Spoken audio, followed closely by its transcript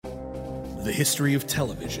The history of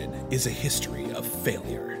television is a history of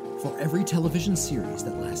failure. For every television series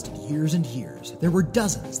that lasted years and years, there were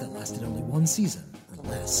dozens that lasted only one season or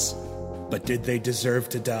less. But did they deserve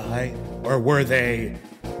to die? Or were they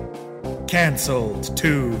canceled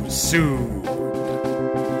too soon?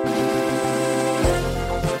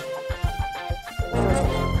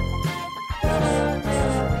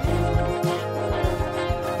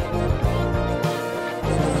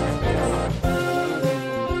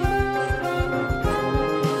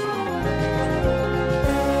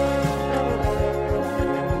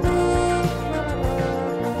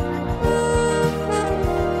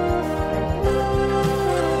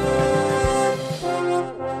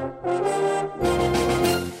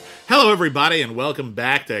 Hello, everybody, and welcome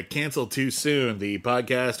back to Cancel Too Soon, the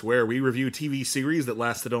podcast where we review TV series that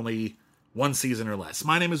lasted only one season or less.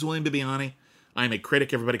 My name is William Bibiani. I'm a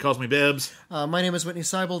critic. Everybody calls me Bibbs. My name is Whitney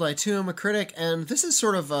Seibold. I, too, am a critic, and this is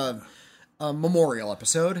sort of a memorial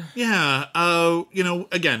episode. Yeah,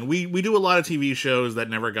 again, we do a lot of TV shows that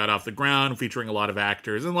never got off the ground, featuring a lot of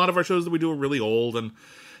actors, and a lot of our shows that we do are really old, and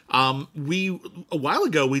a while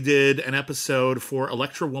ago, we did an episode for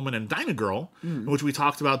Electra Woman and Dyna Girl, in which we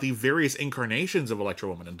talked about the various incarnations of Electra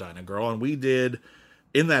Woman and Dyna Girl, and we did,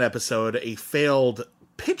 in that episode, a failed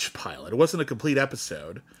pitch pilot. It wasn't a complete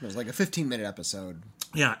episode. It was like a 15-minute episode.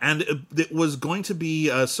 Yeah, and it was going to be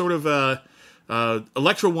a sort of a...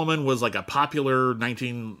 Electra Woman was like a popular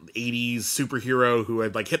 1980s superhero who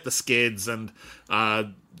had like hit the skids and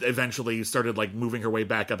eventually started like moving her way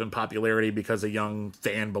back up in popularity because a young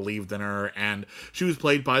fan believed in her, and she was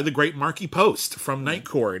played by the great Markie Post from Night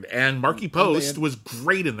Court, and Markie Post was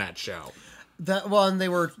great in that show. That one, they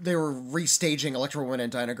were restaging Electra Woman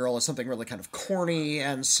and Dyna Girl as something really kind of corny,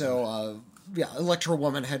 and so Electra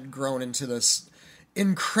Woman had grown into this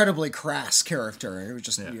incredibly crass character, and it was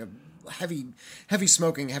just heavy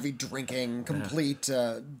smoking, heavy drinking, complete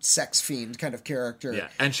sex fiend kind of character. Yeah,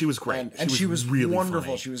 and she was great. And she was really wonderful.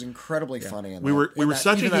 funny. She was incredibly funny. We were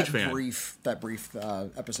such a huge fan. That brief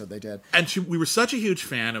episode they did. And we were such a huge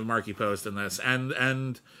fan of Markie Post in this,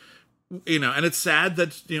 and you know, and it's sad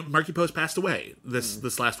that Markie Post passed away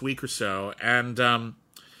this last week or so, and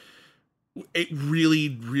it really,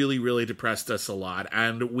 really, really depressed us a lot,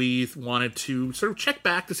 and we wanted to sort of check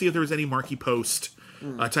back to see if there was any Markie Post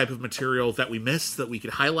type of material that we missed that we could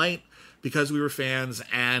highlight because we were fans,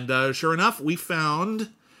 and sure enough, we found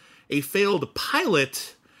a failed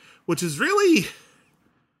pilot, which is really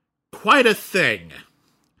quite a thing,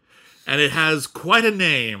 and it has quite a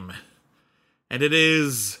name, and it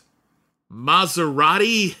is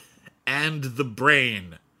Maserati and the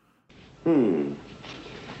Brain.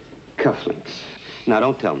 Cufflinks. Now,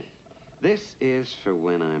 don't tell me. This is for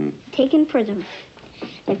when I'm... taken prisoner.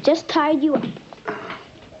 I've just tied you up.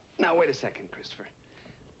 Now, wait a second, Christopher.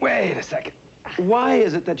 Wait a second. Why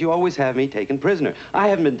is it that you always have me taken prisoner? I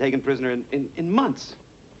haven't been taken prisoner in months.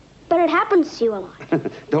 But it happens to you a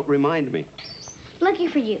lot. Don't remind me. Lucky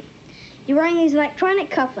for you. You're wearing these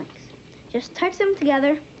electronic cufflinks. Just touch them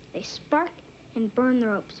together, they spark and burn the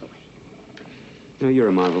ropes away. Now, you're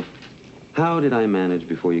a marvel. How did I manage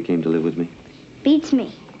before you came to live with me? Beats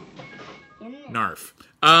me. Narf.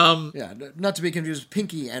 Not to be confused with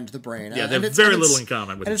Pinky and the Brain. Yeah, they have very little in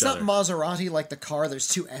common with each other. And it's not Maserati like the car. There's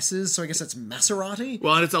two S's, so I guess it's Maserati.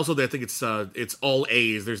 Well, and it's also, I think it's all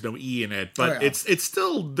A's. There's no E in it, but it's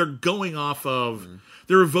still, they're going off of,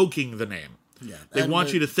 they're evoking the name. Yeah, they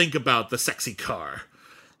want you to think about the sexy car.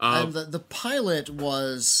 And the pilot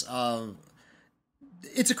was,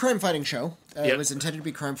 it's a crime-fighting show. It was intended to be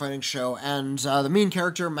a crime-fighting show, and the main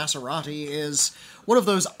character, Maserati, is one of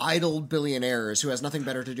those idle billionaires who has nothing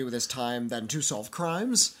better to do with his time than to solve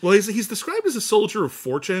crimes. Well, he's described as a soldier of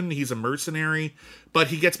fortune. He's a mercenary, but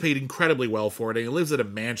he gets paid incredibly well for it, and he lives at a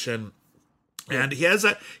mansion. And he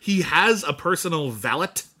has a personal valet,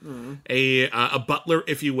 a butler,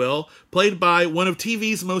 if you will, played by one of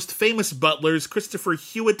TV's most famous butlers, Christopher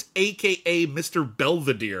Hewitt, a.k.a. Mr.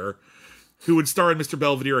 Belvedere, who would star in Mr.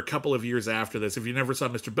 Belvedere a couple of years after this. If you never saw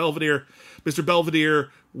Mr. Belvedere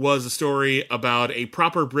was a story about a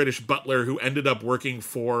proper British butler who ended up working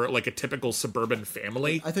for, like, a typical suburban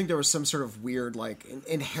family. I think there was some sort of weird, like,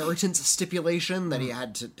 inheritance stipulation that he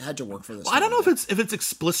had to work for this. Well, I don't know if it's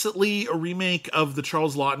explicitly a remake of the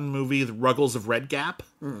Charles Laughton movie, The Ruggles of Red Gap.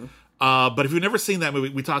 But if you've never seen that movie,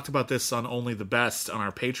 we talked about this on Only the Best on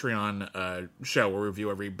our Patreon show, where we review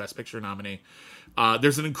every Best Picture nominee.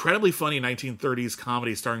 There's an incredibly funny 1930s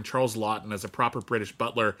comedy starring Charles Laughton as a proper British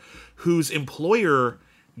butler whose employer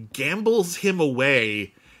gambles him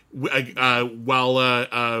away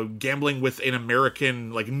while gambling with an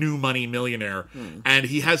American, like, new money millionaire. And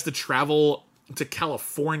he has to travel to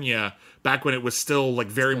California back when it was still like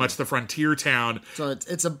very much the frontier town. So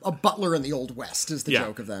it's a butler in the Old West is the Yeah.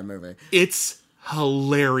 joke of that movie. It's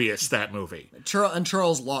hilarious, that movie. And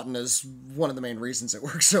Charles Lawton is one of the main reasons it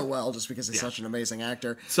works so well, just because he's such an amazing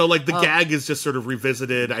actor. So like the gag is just sort of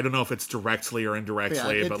revisited. I don't know if it's directly or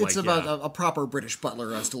indirectly, but it's like about a proper British butler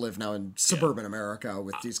who has to live now in suburban America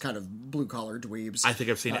with these kind of blue-collar dweebs. I think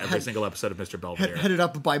I've seen every single episode of Mr. Belvedere. Headed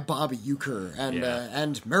up by Bobby Euchre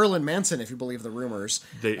and Marilyn Manson, if you believe the rumors.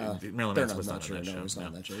 Marilyn They're Manson was not sure. in that No, show. he was not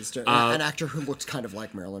in No. that show. It's just, an actor who looked kind of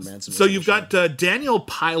like Marilyn Manson. So you've got Daniel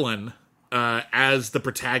Pylon as the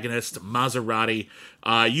protagonist, Maserati.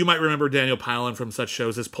 You might remember Daniel Pylon from such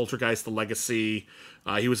shows as Poltergeist: The Legacy.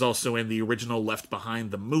 He was also in the original Left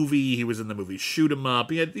Behind the movie. He was in the movie Shoot 'Em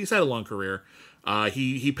Up. He's had a long career.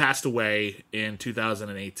 He passed away in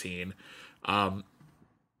 2018.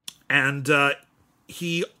 And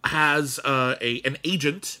he has an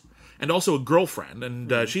agent and also a girlfriend,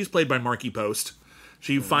 and she's played by Marky Post.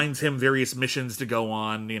 She finds him various missions to go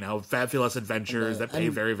on, fabulous adventures that pay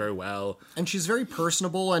very, very well. And she's very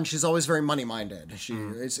personable, and she's always very money-minded. She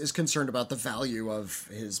is concerned about the value of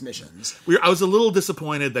his missions. I was a little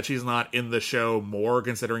disappointed that she's not in the show more,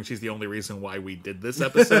 considering she's the only reason why we did this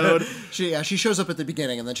episode. She shows up at the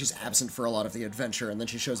beginning, and then she's absent for a lot of the adventure, and then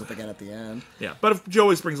she shows up again at the end. Yeah, but she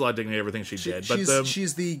always brings a lot of dignity to everything she did. But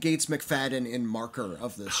she's the Gates McFadden in Marker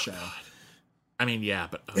of this show. I mean, yeah,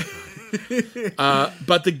 but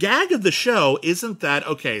but the gag of the show isn't that,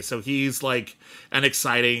 okay, so he's like an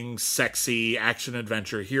exciting, sexy action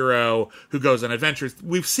adventure hero who goes on adventures.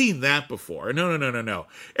 We've seen that before. No.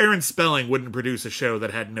 Aaron Spelling wouldn't produce a show that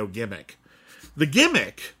had no gimmick. The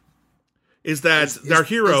gimmick is that our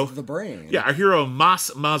hero, is the brain. Yeah, our hero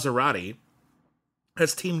Maserati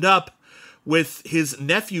has teamed up with his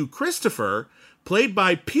nephew Christopher, played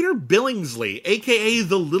by Peter Billingsley, a.k.a.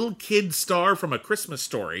 the little kid star from A Christmas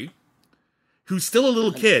Story, who's still a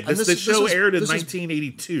little kid. This show aired in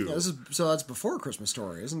 1982. So that's before Christmas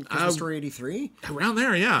Story, isn't Christmas Story 83? Around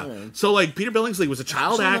there, yeah. So, like, Peter Billingsley was a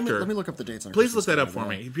child actor. Let me look up the dates on Please Christmas look that up Story,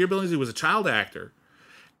 for me. Peter Billingsley was a child actor.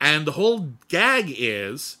 And the whole gag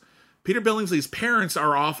is Peter Billingsley's parents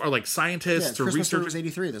are like scientists or Christmas Story researchers. was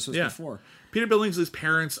 83. This was before. Peter Billingsley's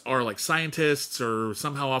parents are like scientists or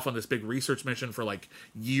somehow off on this big research mission for like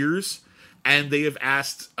years. And they have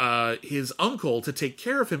asked his uncle to take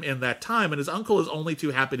care of him in that time. And his uncle is only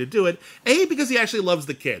too happy to do it. A, because he actually loves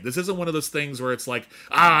the kid. This isn't one of those things where it's like,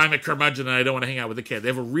 I'm a curmudgeon and I don't want to hang out with the kid. They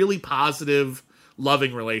have a really positive,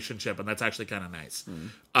 loving relationship. And that's actually kind of nice.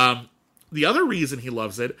 The other reason he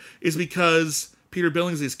loves it is because Peter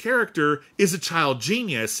Billingsley's character is a child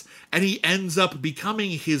genius, and he ends up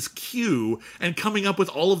becoming his Q and coming up with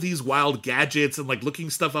all of these wild gadgets and like looking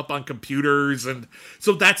stuff up on computers. And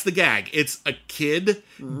so that's the gag. It's a kid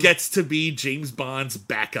gets to be James Bond's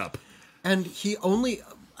backup. And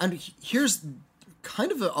here's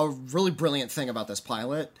kind of a really brilliant thing about this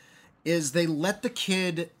pilot is they let the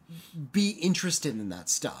kid be interested in that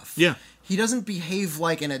stuff. Yeah. He doesn't behave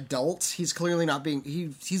like an adult. He's clearly not being.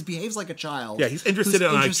 He behaves like a child. Yeah, he's interested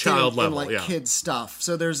on a child level, like yeah. kid stuff.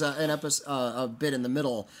 So there's a bit in the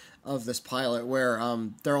middle of this pilot where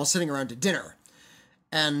they're all sitting around to dinner,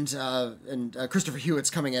 and Christopher Hewitt's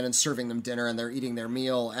coming in and serving them dinner, and they're eating their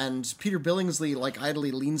meal, and Peter Billingsley like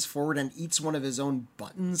idly leans forward and eats one of his own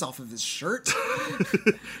buttons off of his shirt.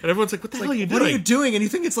 And everyone's like, what the hell are you doing? What are you doing? And you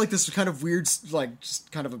think it's like this kind of weird, like,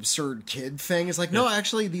 just kind of absurd kid thing. It's like, no,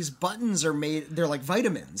 actually, these buttons are made, they're like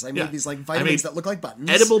vitamins. I made these like vitamins that look like buttons.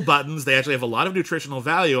 Edible buttons. They actually have a lot of nutritional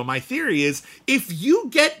value. And my theory is, if you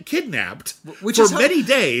get kidnapped many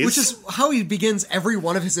days... Which is how he begins every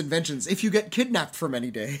one of his inventions. If you get kidnapped for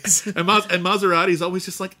many days. And Maserati's always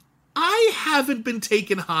just like, I haven't been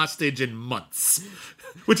taken hostage in months.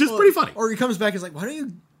 Which is pretty funny. Or he comes back and is like, why don't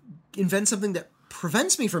you invent something that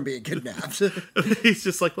prevents me from being kidnapped? He's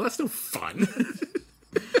just like, well, that's no fun.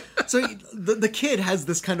 So the kid has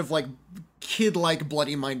this kind of like kid-like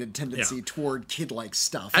bloody-minded tendency toward kid-like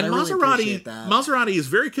stuff. And I really appreciate that. Maserati is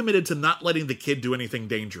very committed to not letting the kid do anything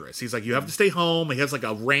dangerous. He's like, you have to stay home. He has like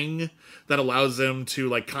a ring that allows him to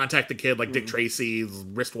like contact the kid, like Dick Tracy's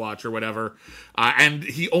wristwatch or whatever. And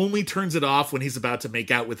he only turns it off when he's about to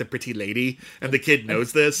make out with a pretty lady. And the kid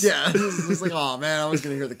knows this. Yeah, it's like, oh man, I was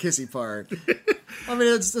going to hear the kissy part. I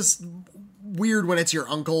mean, it's just weird when it's your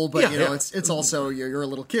uncle, but it's also you're a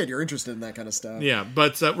little kid, you're interested in that kind of stuff. Yeah,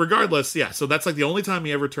 but regardless, so that's like the only time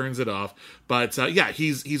he ever turns it off. But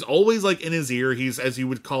he's always like in his ear. He's, as you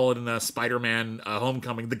would call it in Spider-Man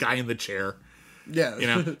Homecoming, the guy in the chair.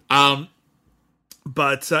 Yeah.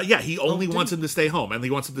 But he only wants him to stay home, and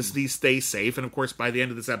he wants him to stay safe. And of course, by the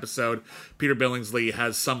end of this episode, Peter Billingsley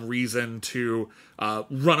has some reason to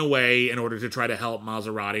run away in order to try to help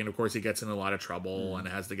Maserati. And of course, he gets in a lot of trouble and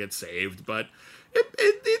has to get saved. But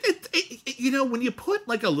when you put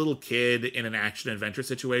like a little kid in an action adventure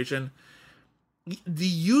situation,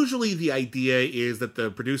 usually the idea is that the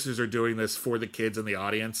producers are doing this for the kids in the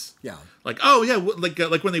audience. Yeah. Like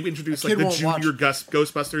when they introduced like the junior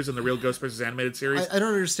Ghostbusters and the Real Ghostbusters animated series. I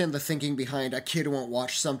don't understand the thinking behind a kid won't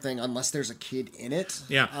watch something unless there's a kid in it.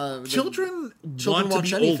 Yeah. Children want to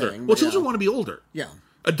be anything, older. Well, children want to be older. Yeah.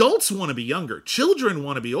 Adults want to be younger. Children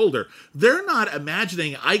want to be older. They're not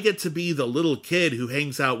imagining I get to be the little kid who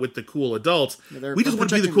hangs out with the cool adults. We just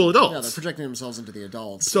want to be the cool adults. Yeah, they're projecting themselves into the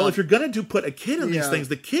adults. So if you're going to put a kid in these things,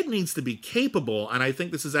 the kid needs to be capable. And I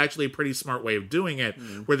think this is actually a pretty smart way of doing it,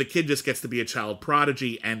 where the kid just gets to be a child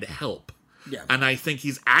prodigy and help. Yeah. And I think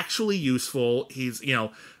he's actually useful. He's,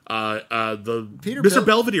 Mr.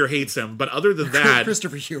 Belvedere hates him, but other than that,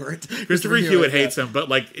 Christopher Hewitt hates him.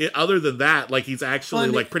 But other than that, he's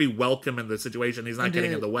actually pretty welcome in the situation. He's not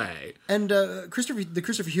getting in the way. And the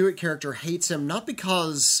Christopher Hewitt character hates him not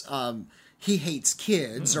because he hates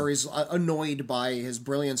kids or he's annoyed by his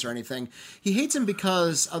brilliance or anything. He hates him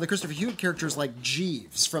because the Christopher Hewitt character is like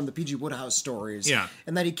Jeeves from the P.G. Wodehouse stories,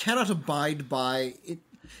 and that he cannot abide by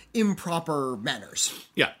improper manners.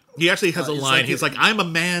 Yeah. He actually has a line. He's like, I'm a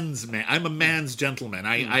man's gentleman.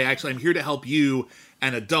 I'm here to help you,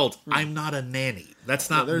 an adult. I'm not a nanny. That's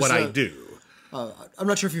not what I do. I'm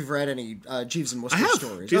not sure if you've read any Jeeves and Wooster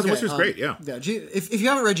stories. Jeeves and Wooster's great, yeah. If you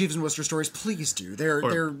haven't read Jeeves and Wooster stories, please do.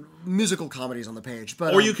 They're musical comedies on the page.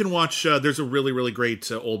 But or you can watch, there's a really, really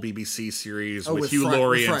great old BBC series with Hugh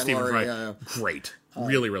Laurie and Stephen Fry. Yeah. Great.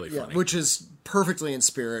 Really, really funny. Which is perfectly in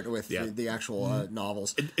spirit with the actual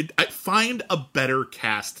novels. I find a better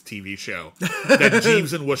cast TV show than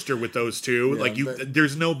Jeeves and Wooster with those two.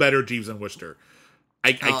 There's no better Jeeves and Wooster.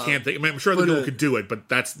 I can't think. I'm sure the people could do it, but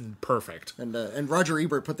that's perfect. And Roger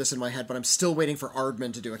Ebert put this in my head, but I'm still waiting for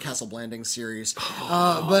Aardman to do a Castle Blanding series.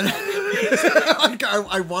 But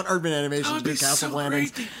I want Aardman Animation to do Castle Blanding.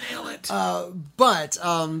 Nail it. But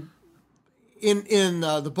in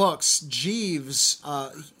the books, Jeeves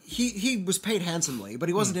he was paid handsomely, but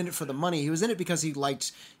he wasn't in it for the money. He was in it because he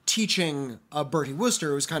liked teaching Bertie Wooster,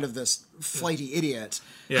 who was kind of this flighty idiot,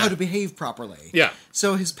 how to behave properly. Yeah.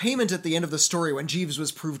 So his payment at the end of the story, when Jeeves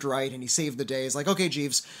was proved right and he saved the day, is like, okay,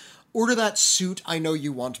 Jeeves, order that suit I know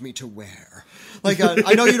you want me to wear.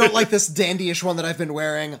 I know you don't like this dandyish one that I've been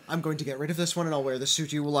wearing. I'm going to get rid of this one and I'll wear the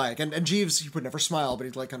suit you like. And Jeeves, he would never smile, but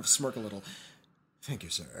he'd kind of smirk a little. Thank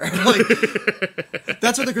you, sir.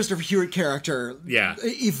 That's what the Christopher Hewitt character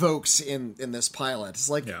evokes in this pilot. It's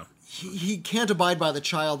like he can't abide by the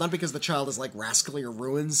child, not because the child is rascally or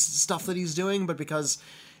ruins stuff that he's doing, but because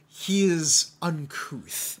he is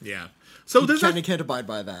uncouth. Yeah. So he can't abide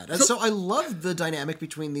by that. And so I love the dynamic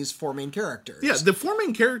between these four main characters. Yeah, the four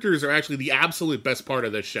main characters are actually the absolute best part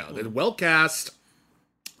of this show. They're well cast.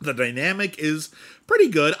 The dynamic is pretty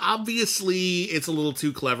good. Obviously, it's a little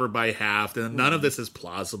too clever by half, and none of this is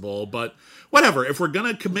plausible, but whatever. If we're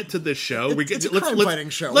going to commit to this show, it's a crime-fighting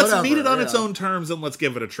show. Let's meet it on its own terms and let's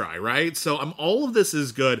give it a try, right? So all of this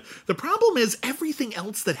is good. The problem is everything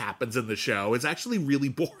else that happens in the show is actually really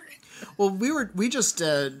boring. Well, we just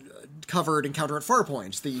covered Encounter at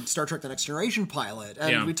Farpoint, the Star Trek The Next Generation pilot,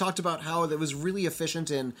 and we talked about how it was really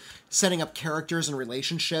efficient in setting up characters and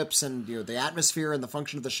relationships and the atmosphere and the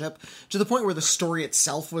function of the ship, to the point where the story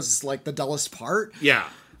itself was the dullest part. Yeah.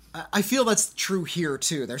 I feel that's true here,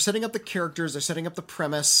 too. They're setting up the characters, they're setting up the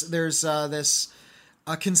premise. There's this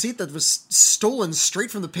conceit that was stolen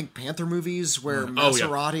straight from the Pink Panther movies, where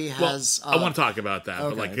Maserati has. I want to talk about that,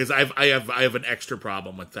 but because I have an extra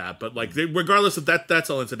problem with that. But regardless of that, that's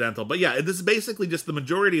all incidental. But yeah, this is basically just the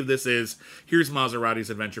majority of this is here's Maserati's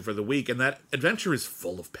adventure for the week, and that adventure is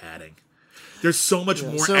full of padding. There's so much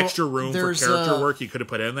more extra room for character work he could have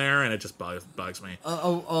put in there, and it just bugs me.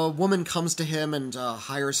 A woman comes to him and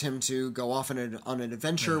hires him to go off on an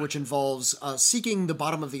adventure, which involves seeking the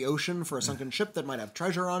bottom of the ocean for a sunken ship that might have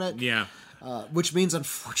treasure on it. Yeah. Which means,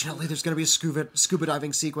 unfortunately, there's going to be a scuba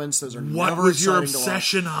diving sequence. Those are what never was your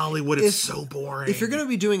obsession, Hollywood? It's so boring. If you're going to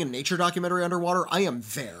be doing a nature documentary underwater, I am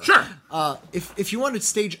there. Sure. If you want to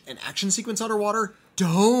stage an action sequence underwater,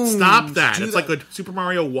 don't stop that. It's like a Super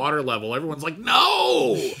Mario water level. Everyone's like,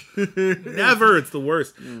 no, never. It's the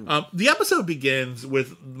worst. The episode begins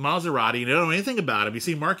with Maserati, and you don't know anything about him. You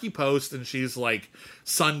see Markie Post, and she's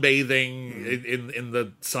sunbathing in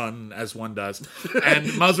the sun, as one does, and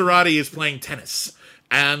Maserati is playing tennis.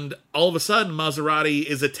 And all of a sudden, Maserati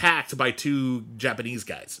is attacked by two Japanese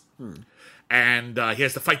guys. and he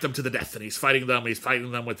has to fight them to the death, and he's fighting them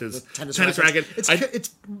with his tennis racket.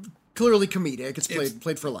 It's clearly comedic. It's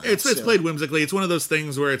played for laughs. It's played whimsically. It's one of those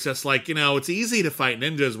things where it's just like, it's easy to fight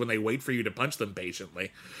ninjas when they wait for you to punch them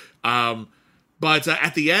patiently. But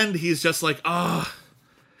at the end, he's just like, oh,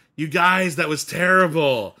 you guys, that was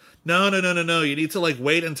terrible. No. You need to,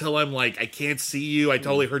 wait until I'm, I can't see you. I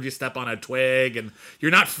totally heard you step on a twig, and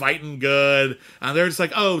you're not fighting good. And they're just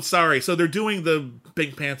like, oh, sorry. So they're doing the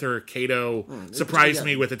Pink Panther Kato surprise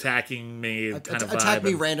me with attacking me kind of vibe. Attack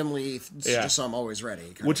me randomly just so I'm always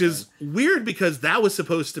ready. Which is weird because that was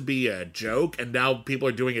supposed to be a joke, and now people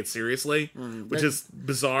are doing it seriously, which is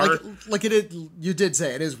bizarre. You did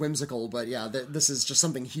say it is whimsical, but yeah, this is just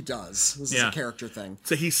something he does. This is a character thing.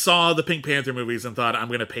 So he saw the Pink Panther movies and thought, I'm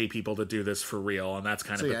going to pay people to do this for real, and that's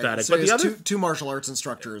kind of pathetic. So but the other two martial arts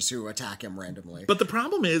instructors who attack him randomly. But the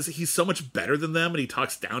problem is he's so much better than them, and he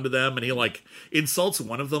talks down to them, and he insults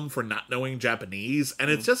one of them for not knowing Japanese,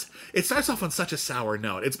 and it starts off on such a sour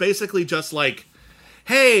note. It's basically just like,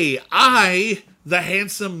 hey, I, the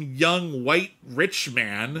handsome young white rich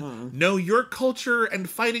man, know your culture and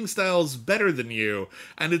fighting styles better than you,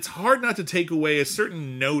 and it's hard not to take away a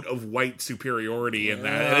certain note of white superiority in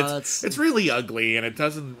that. And it's really ugly, and it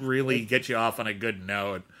doesn't really get you off on a good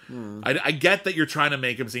note. I get that you're trying to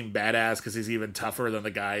make him seem badass because he's even tougher than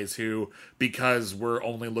the guys who, because we're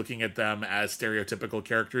only looking at them as stereotypical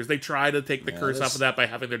characters, they try to take the curse off of that by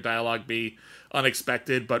having their dialogue be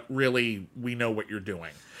unexpected, but really, we know what you're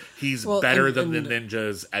doing. He's better than the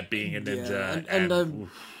ninjas at being a ninja.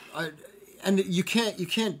 And you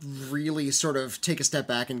can't really sort of take a step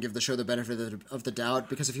back and give the show the benefit of the doubt,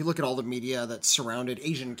 because if you look at all the media that surrounded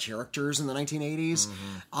Asian characters in the 1980s,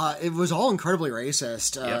 it was all incredibly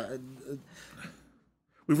racist.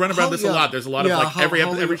 We've run around this a lot. There's a lot of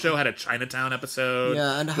every show had a Chinatown episode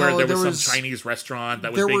where there was some Chinese restaurant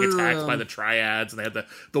that was being attacked by the triads, and they had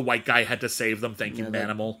the white guy had to save them, thank you,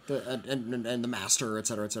 Manimal. And the master, et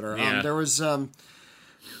cetera, et cetera. Yeah. There was...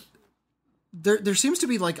 There seems to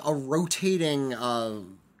be a rotating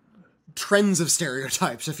trends of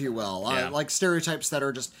stereotypes, if you will, like stereotypes that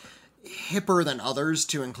are just hipper than others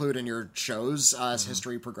to include in your shows as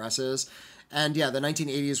history progresses. And the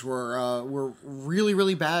 1980s were really,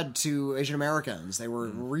 really bad to Asian Americans. They were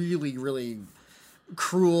really, really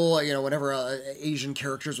cruel. Whenever Asian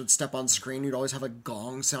characters would step on screen, you'd always have a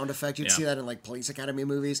gong sound effect. You'd see that in Police Academy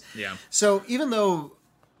movies. Yeah. So even though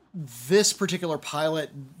this particular pilot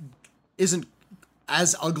isn't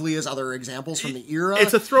as ugly as other examples from the era,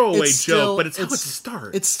 it's a throwaway joke, but it's how it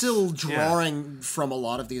starts. It's still drawing from a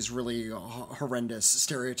lot of these really horrendous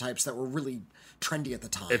stereotypes that were really trendy at the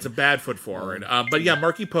time. It's a bad foot forward. But yeah,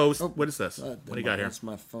 Marky Post. What is this? What do you got here?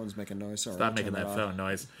 My phone's making noise. Sorry, Stop making that phone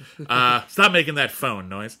noise. Stop making that phone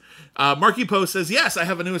noise. Marky Post says, yes, I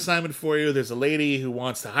have a new assignment for you. There's a lady who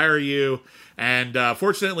wants to hire you. And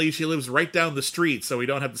fortunately, she lives right down the street, so we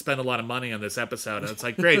don't have to spend a lot of money on this episode. And it's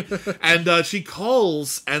great. And she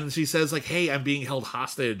calls, and she says, hey, I'm being held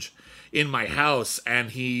hostage in my house.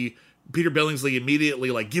 And Peter Billingsley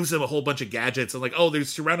immediately gives him a whole bunch of gadgets. And they're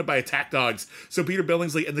surrounded by attack dogs. So Peter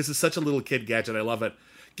Billingsley, and this is such a little kid gadget, I love it,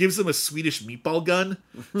 gives them a Swedish meatball gun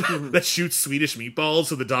that shoots Swedish meatballs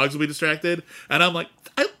so the dogs will be distracted. And I'm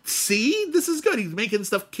see, this is good. He's making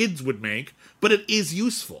stuff kids would make, but it is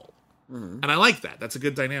useful. And I like that. That's a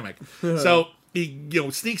good dynamic. So he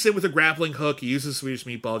sneaks in with a grappling hook. He uses a Swedish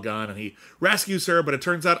meatball gun, and he rescues her. But it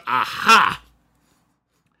turns out, aha!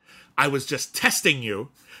 I was just testing you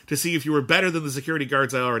to see if you were better than the security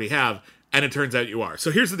guards I already have, and it turns out you are.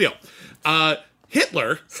 So here's the deal.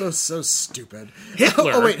 Hitler... So stupid.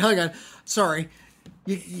 Hitler... Oh, wait, hang on. Sorry.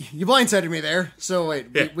 You blindsided me there. So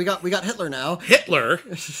wait, we got Hitler now. Hitler,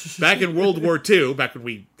 back in World War II, back when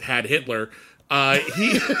we had Hitler...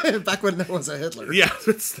 back when there was a Hitler. Yeah,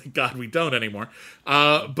 thank God we don't anymore.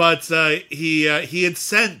 But he had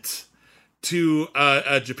sent to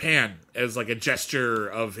Japan as a gesture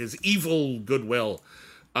of his evil goodwill.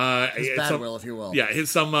 His bad will, if you will. Yeah,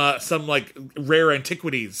 some rare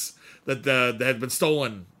antiquities that had been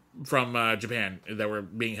stolen from Japan that were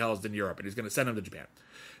being housed in Europe, and he's going to send them to Japan.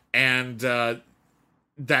 And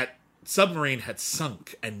that submarine had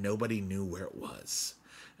sunk, and nobody knew where it was.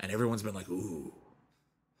 And everyone's been ooh,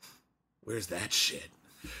 where's that shit?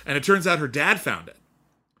 And it turns out her dad found it.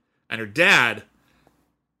 And her dad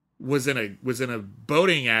was in a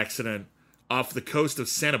boating accident off the coast of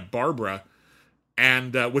Santa Barbara,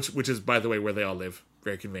 and which is, by the way, where they all live.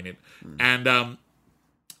 Very convenient. And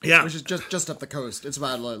yeah, which is just up the coast. It's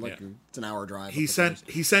about it's an hour drive. He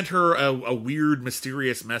sent her a weird,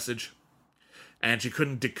 mysterious message. and she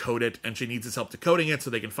couldn't decode it, and she needs his help decoding it so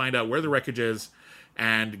they can find out where the wreckage is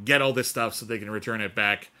and get all this stuff so they can return it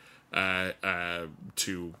back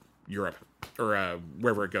to Europe or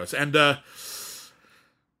wherever it goes. And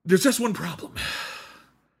there's just one problem.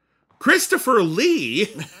 Christopher Lee,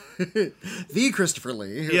 the Christopher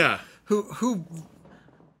Lee, who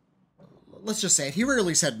let's just say it, he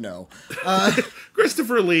rarely said no.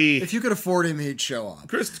 Christopher Lee, if you could afford him, he'd show up.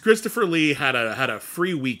 Christopher Lee had a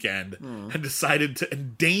free weekend and decided to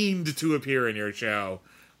and deigned to appear in your show.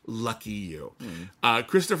 Lucky you.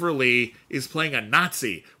 Christopher Lee is playing a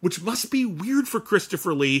Nazi, which must be weird for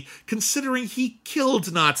Christopher Lee, considering he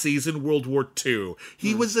killed Nazis in World War II.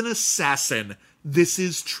 He was an assassin. This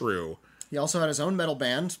is true. He also had his own metal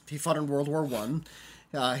band. He fought in World War One.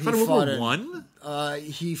 He World War One?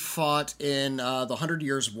 He fought in the 100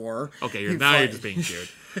 Years War. Okay, you're just being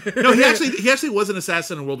cute. No, he actually was an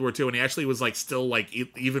assassin in World War II, and he actually was like still like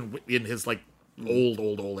even in his like old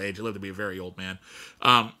age. He lived to be a very old man.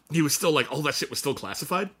 He was still like all that shit was still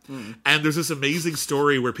classified. And there's this amazing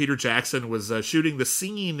story where Peter Jackson was shooting the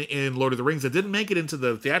scene in Lord of the Rings that didn't make it into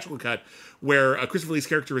the theatrical cut, where Christopher Lee's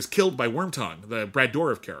character is killed by Wormtongue, the Brad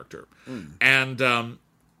Dourif character. And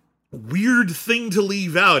weird thing to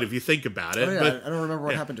leave out if you think about it. Oh, yeah, but I don't remember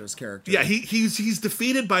what happened to his character. Yeah, he's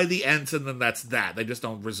defeated by the Ents, and then that's that. They just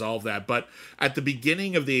don't resolve that. But at the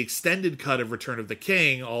beginning of the extended cut of Return of the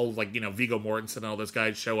King, all like, Viggo Mortensen and all those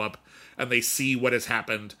guys show up, and they see what has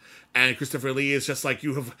happened. And Christopher Lee is just like,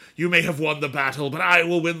 you may have won the battle, but I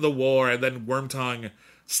will win the war. And then Wormtongue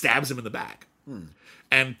stabs him in the back.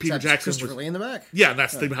 And Peter Jackson Christopher Lee in the back. Yeah, and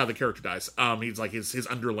that's how the character dies. He's like his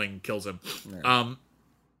underling kills him. Yeah.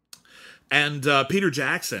 And Peter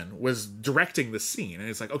Jackson was directing the scene, and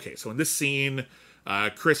it's like, okay, so in this scene,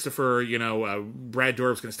 Christopher, Brad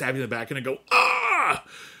Dourif's going to stab you in the back, and go, ah!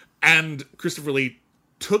 And Christopher Lee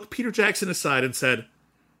took Peter Jackson aside and said,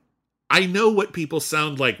 I know what people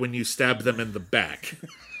sound like when you stab them in the back.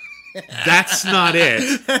 That's not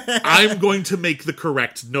it. I'm going to make the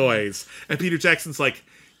correct noise. And Peter Jackson's like,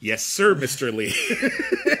 yes, sir, Mr. Lee.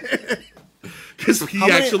 Because he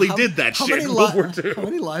actually did that shit in World War II. How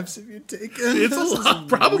many lives have you taken? It's a lot,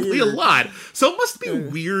 probably a lot. So it must be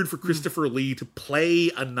weird for Christopher Lee to play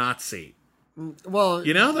a Nazi. Well,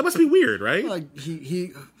 that must be weird, right? Like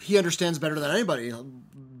he understands better than anybody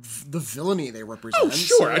the villainy they represent. Oh,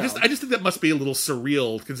 sure. So, yeah. I just think that must be a little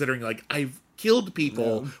surreal, considering like I've killed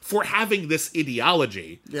people for having this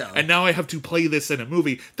ideology, and now I have to play this in a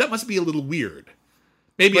movie. That must be a little weird.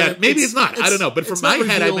 Maybe it's not. I don't know. But from my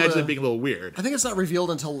head, I imagine it being a little weird. I think it's not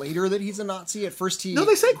revealed until later that he's a Nazi. At first, No,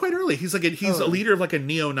 they say quite early. He's a leader of like a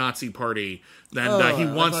neo-Nazi party. And he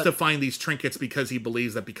wants to find these trinkets because he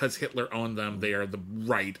believes that because Hitler owned them, they are the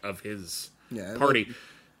right of his party.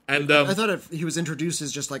 And I thought he was introduced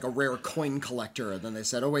as just like a rare coin collector, and then they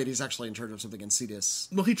said, "Oh wait, he's actually in charge of something insidious."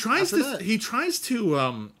 Well, he tries to. He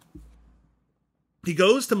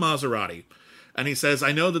goes to Maserati, and he says,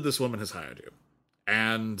 "I know that this woman has hired you.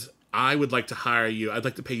 And I would like to hire you. I'd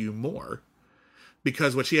like to pay you more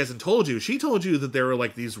because what she hasn't told you, she told you that there are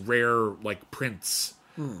like these rare like prints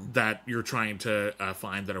that you're trying to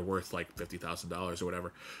find that are worth like $50,000 or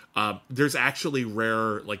whatever. There's actually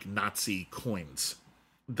rare like Nazi coins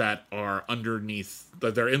that are underneath,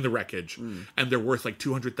 that they're in the wreckage, and they're worth like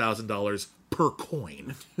 $200,000 per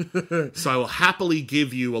coin. So I will happily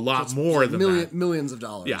give you a lot more than that. Millions of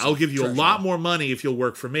dollars. Yeah, I'll give you a lot more money if you'll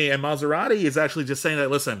work for me. And Maserati is actually just saying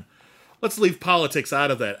that, listen, let's leave politics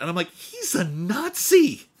out of that. And I'm like, he's a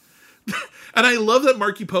Nazi. And I love that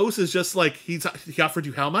Marky Post is just like, he offered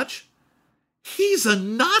you how much? He's a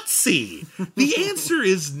Nazi. The answer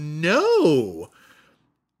is no.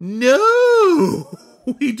 No.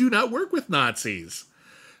 We do not work with Nazis.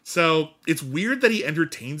 So it's weird that he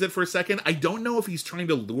entertains it for a second. I don't know if he's trying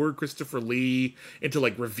to lure Christopher Lee into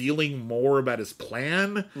like revealing more about his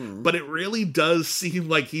plan, but it really does seem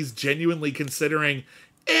like he's genuinely considering,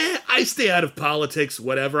 I stay out of politics,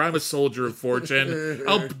 whatever. I'm a soldier of fortune.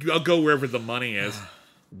 I'll go wherever the money is.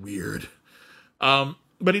 Weird. But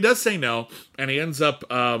he does say no, and he ends up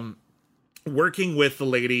working with the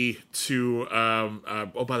lady to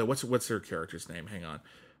by the way, what's her character's name? Hang on.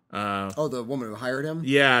 The woman who hired him?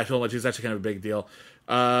 Yeah, I told her she's actually kind of a big deal.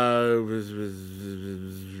 Is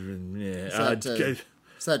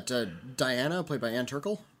that Diana, played by Ann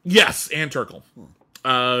Turkel? Yes, Ann Turkel.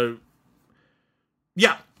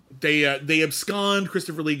 Yeah, they abscond.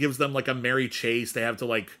 Christopher Lee gives them like a merry chase. They have to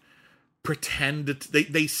like pretend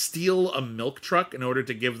they steal a milk truck in order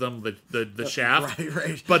to give them the shaft.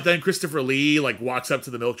 Right. But then Christopher Lee like walks up to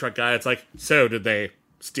the milk truck guy. It's like, so did they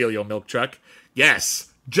steal your milk truck?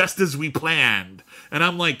 Yes, just as we planned. And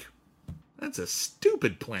I'm like, That's a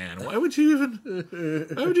stupid plan. Why would you even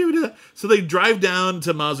do that? So they drive down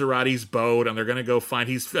to Maserati's boat, and they're going to go find.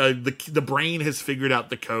 The brain has figured out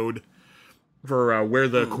the code for where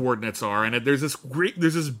the coordinates are, and there's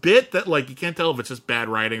this bit that like you can't tell if it's just bad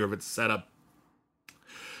writing or if it's set up.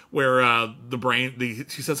 Where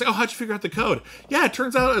she says, "Oh, how'd you figure out the code?" Yeah, it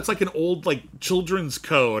turns out it's like an old like children's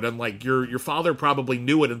code, and like your father probably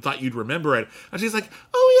knew it and thought you'd remember it. And she's like,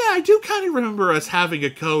 "Oh yeah, I do kind of remember us having a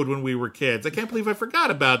code when we were kids. I can't believe I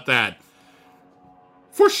forgot about that."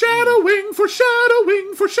 Foreshadowing,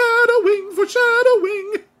 foreshadowing, foreshadowing,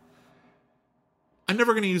 foreshadowing. I'm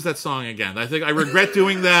never going to use that song again. I think I regret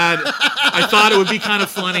doing that. I thought it would be kind of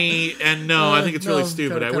funny, and no, I think it's really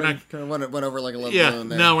stupid. We're not kind of went over like a little balloon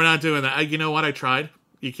there. No, we're not doing that. You know what? I tried.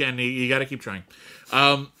 You got to keep trying.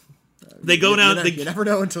 They go down. You never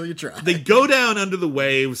know until you try. They go down under the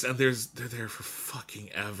waves, and they're there for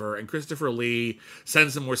fucking ever. And Christopher Lee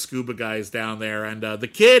sends some more scuba guys down there, and the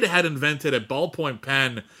kid had invented a ballpoint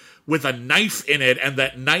pen with a knife in it, and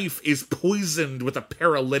that knife is poisoned with a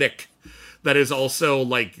paralytic. That is also,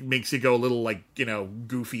 like, makes you go a little, like,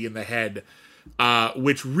 goofy in the head.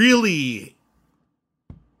 Which really,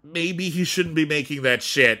 maybe he shouldn't be making that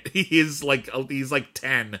shit. He's like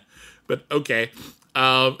 10. But, okay.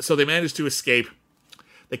 So they manage to escape.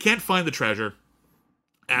 They can't find the treasure.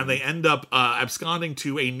 And they end up absconding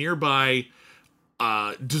to a nearby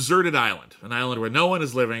deserted island. An island where no one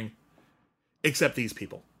is living except these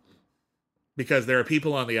people. Because there are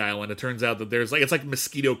people on the island. It turns out that there's, like, it's like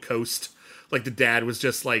Mosquito Coast. Like, the dad was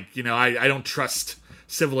just like, I don't trust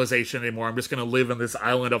civilization anymore. I'm just going to live on this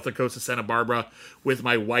island off the coast of Santa Barbara with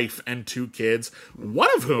my wife and 2 kids. One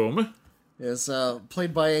of whom is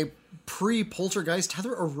played by a pre-Poltergeist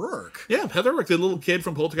Heather O'Rourke. Yeah, Heather O'Rourke, the little kid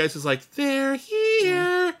from Poltergeist, is like, they're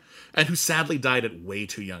here. And who sadly died at way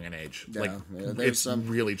too young an age. Yeah, it's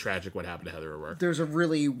really tragic what happened to Heather O'Rourke. There's a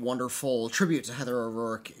really wonderful tribute to Heather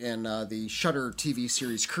O'Rourke in the Shudder TV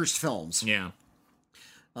series Cursed Films. Yeah.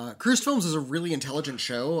 Cursed Films is a really intelligent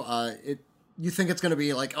show. You think it's going to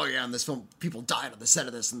be like, oh yeah, in this film, people died on the set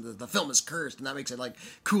of this, and the film is cursed, and that makes it like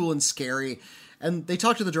cool and scary. And they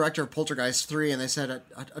talked to the director of Poltergeist 3, and they said a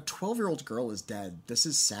 12-year-old girl is dead. This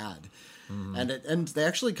is sad, and they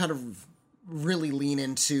actually kind of really lean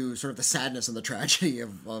into sort of the sadness and the tragedy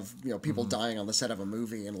of people dying on the set of a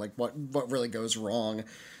movie and like what really goes wrong.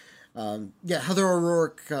 Heather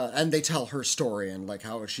O'Rourke, and they tell her story and like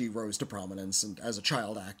how she rose to prominence and as a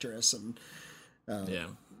child actress, and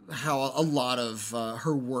how a lot of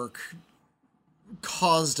her work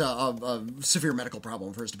caused a severe medical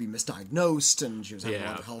problem for her to be misdiagnosed, and she was having a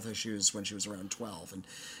lot of health issues when she was around 12, and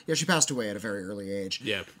she passed away at a very early age.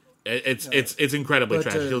 Yeah. It's incredibly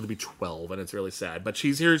tragic. She'll to be 12, and it's really sad. But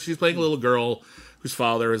she's here. She's playing a little girl whose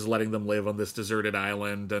father is letting them live on this deserted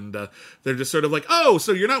island, and they're just sort of like, "Oh,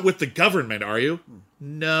 so you're not with the government, are you?"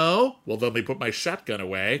 No. Well, then they put my shotgun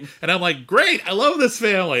away, and I'm like, "Great! I love this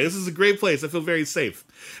family. This is a great place. I feel very safe."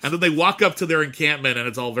 And then they walk up to their encampment, and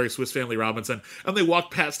it's all very Swiss Family Robinson. And they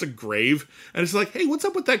walk past a grave, and it's like, "Hey, what's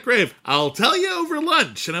up with that grave?" "I'll tell you over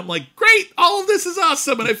lunch." And I'm like, "Great! All of this is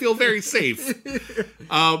awesome, and I feel very safe."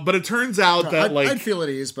 But it turns out that I'd feel at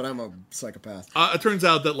ease, but I'm a psychopath. It turns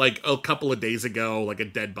out that like a couple of days ago, like a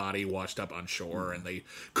dead body washed up on shore, and they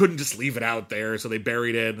couldn't just leave it out there, so they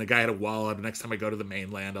buried it. And the guy had a wallet. Next time I go to the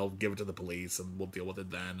mainland, I'll give it to the police, and we'll deal with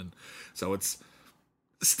it then. And so it's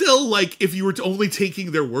still like if you were only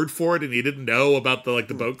taking their word for it, and you didn't know about the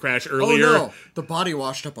boat crash earlier. Oh no, the body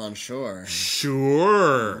washed up on shore.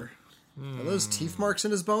 Sure. Are those teeth marks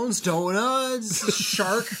in his bones? Donuts,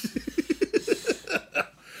 shark.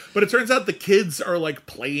 But it turns out the kids are like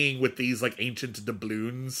playing with these like ancient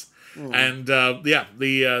doubloons, and the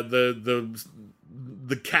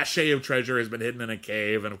cache of treasure has been hidden in a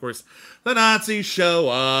cave, and of course the Nazis show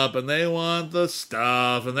up and they want the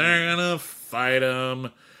stuff, and they're gonna fight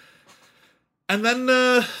them. And then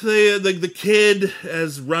the kid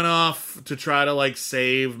has run off to try to like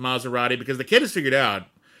save Maserati, because the kid has figured out,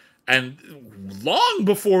 and long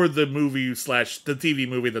before the movie / the TV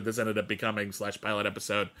movie that this ended up becoming / pilot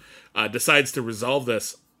episode decides to resolve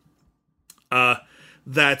this, that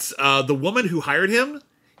the woman who hired him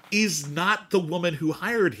is not the woman who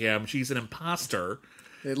hired him. She's an imposter.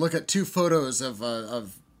 They look at 2 photos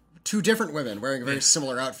of 2 different women wearing a very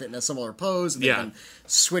similar outfit in a similar pose, and they've been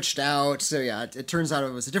switched out. So it turns out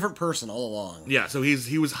it was a different person all along. Yeah, so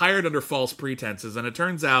he was hired under false pretenses, and it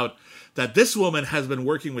turns out that this woman has been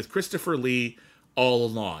working with Christopher Lee all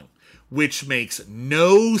along, which makes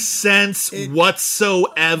no sense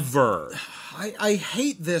whatsoever. I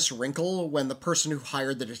hate this wrinkle when the person who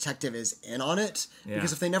hired the detective is in on it. Yeah.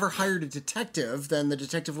 Because if they never hired a detective, then the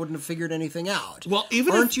detective wouldn't have figured anything out. Well,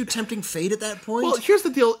 aren't you tempting fate at that point? Well, here's the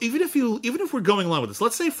deal. Even if we're going along with this,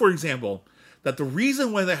 let's say, for example, that the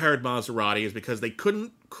reason why they hired Maserati is because they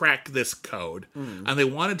couldn't crack this code, and they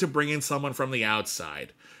wanted to bring in someone from the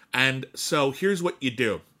outside. And so here's what you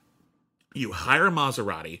do. You hire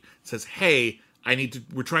Maserati, says, hey,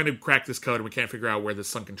 we're trying to crack this code and we can't figure out where this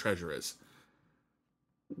sunken treasure is.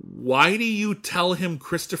 Why do you tell him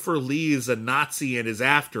Christopher Lee is a Nazi and is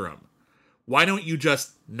after him? Why don't you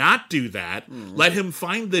just not do that, let him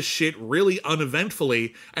find this shit really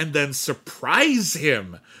uneventfully, and then surprise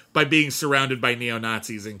him by being surrounded by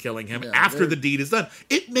neo-Nazis and killing him after the deed is done?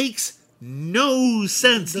 It makes no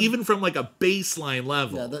sense, even from like a baseline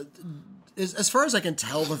level. Yeah, as far as I can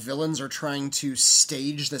tell, the villains are trying to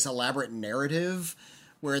stage this elaborate narrative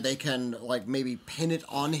where they can, like, maybe pin it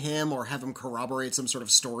on him or have him corroborate some sort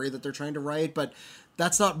of story that they're trying to write, but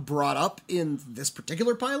that's not brought up in this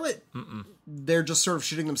particular pilot. They're just sort of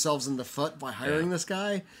shooting themselves in the foot by hiring this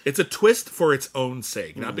guy. It's a twist for its own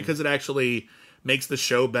sake, not because it actually makes the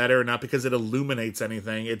show better, not because it illuminates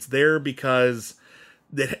anything. It's there because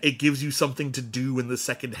it gives you something to do in the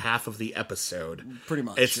second half of the episode. Pretty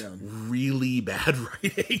much, It's really bad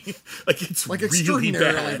writing. It's like really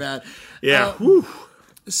extraordinarily bad. Yeah.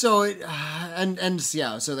 So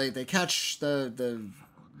so they catch the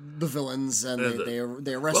villains and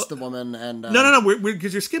they arrest the woman and No,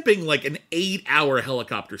 because you're skipping like an 8-hour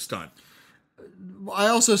helicopter stunt. I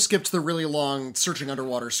also skipped the really long searching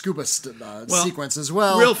underwater scuba sequence as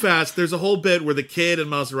well. Real fast, there's a whole bit where the kid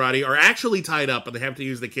and Maserati are actually tied up and they have to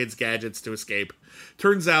use the kid's gadgets to escape.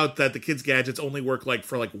 Turns out that the kid's gadgets only work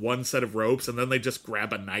for one set of ropes, and then they just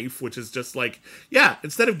grab a knife, which is just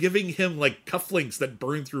instead of giving him like cufflinks that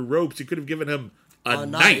burn through ropes, you could have given him a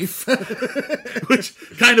knife. Which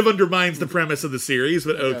kind of undermines the premise of the series,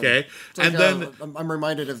 but okay. And then I'm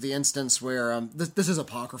reminded of the instance where this is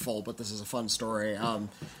apocryphal, but this is a fun story.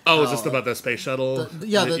 Is this about the space shuttle? The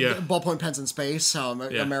ballpoint pens in space.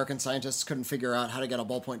 American scientists couldn't figure out how to get a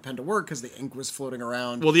ballpoint pen to work because the ink was floating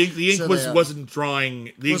around. Well, the ink wasn't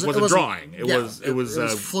drawing. The ink wasn't drawing. It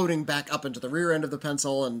was floating back up into the rear end of the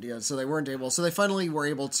pencil, and so they weren't able. So they finally were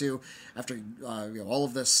able to, after all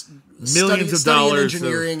of this millions of dollars.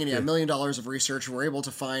 Engineering and $1 million of research, were able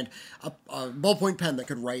to find a ballpoint pen that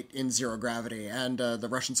could write in zero gravity, and the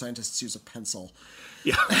Russian scientists use a pencil.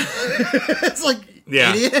 Yeah, it's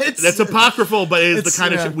idiots. That's apocryphal, but it's the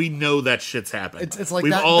kind of shit we know that shit's happened. It's like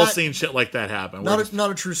we've all seen shit like that happen.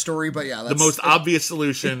 Not a true story, but the most obvious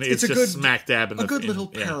solution is just smack dab in the good little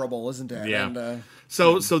parable, isn't it? Yeah. And,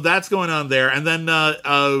 So that's going on there, and then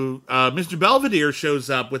Mr. Belvedere shows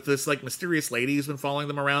up with this mysterious lady who's been following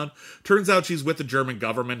them around. Turns out she's with the German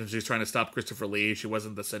government and she's trying to stop Christopher Lee. She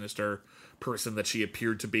wasn't the sinister person that she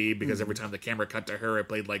appeared to be, because every time the camera cut to her, it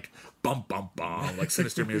played bum bum bum,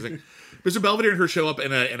 sinister music. Mr. Belvedere and her show up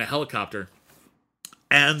in a helicopter.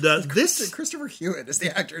 And Christopher Hewitt is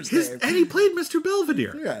the actor's name. And he played Mr.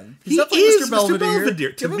 Belvedere. Yeah, he is Mr.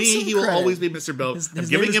 Belvedere. To me, he will always be Mr. Belvedere. I'm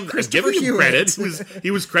giving him credit.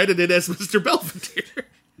 He was credited as Mr. Belvedere.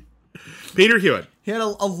 Peter Hewitt. He had a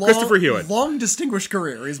long distinguished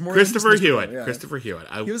career. He's more Christopher Hewitt. Yeah. Christopher Hewitt.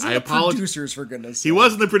 He was in the producers, for goodness' sake. He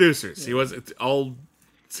was in the producers. Yeah. He was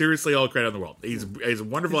seriously all credit in the world. He's a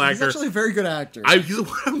wonderful actor. He's actually a very good actor.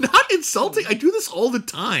 I'm not insulting. I do this all the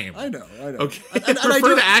time. I know. Okay. And I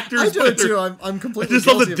refer to actors. I do it too. I'm completely. I just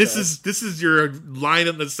love that this is your line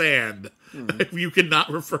in the sand. You cannot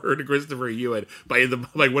refer to Christopher Hewitt by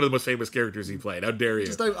one of the most famous characters he played. How dare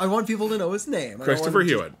you? I want people to know his name. Christopher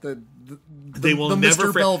Hewitt. They will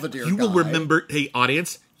never Mr. Belvedere. You will remember. Hey,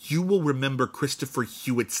 audience. You will remember Christopher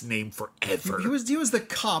Hewitt's name forever. He was the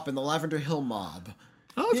cop in the Lavender Hill Mob.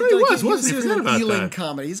 Oh, that's right, he was. He was in an Ealing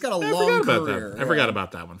comedy. He's got a long career. I forgot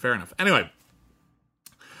about that one. Fair enough. Anyway,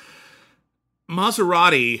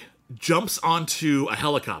 Maserati jumps onto a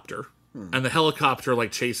helicopter, and the helicopter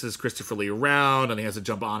chases Christopher Lee around, and he has to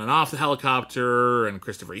jump on and off the helicopter, and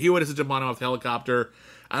Christopher Hewitt has to jump on and off the helicopter.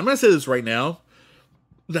 I'm going to say this right now.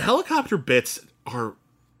 The helicopter bits are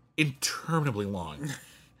interminably long.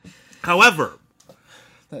 However,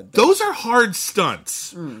 those are hard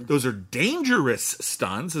stunts. Those are dangerous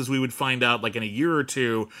stunts, as we would find out in a year or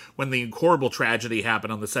two when the horrible tragedy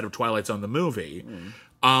happened on the set of Twilight Zone, the movie.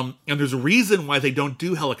 And there's a reason why they don't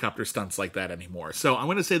do helicopter stunts like that anymore. So I'm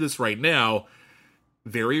going to say this right now.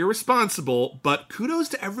 Very irresponsible, but kudos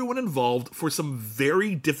to everyone involved for some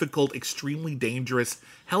very difficult, extremely dangerous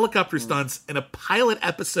helicopter stunts in a pilot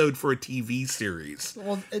episode for a TV series.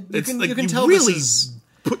 Well, you can tell really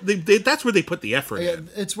that's where they put the effort in.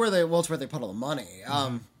 It's where they put all the money.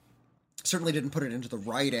 Certainly didn't put it into the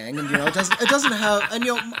writing, and it doesn't have, and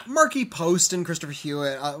Marky Post and Christopher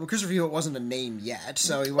Hewitt. Christopher Hewitt wasn't a name yet,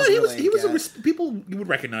 so he wasn't. People would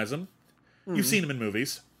recognize him. You've seen him in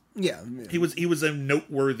movies. Yeah, he was a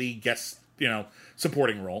noteworthy guest,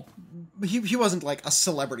 supporting role. He wasn't like a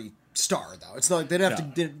celebrity star though. It's not like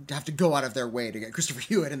they'd have to go out of their way to get Christopher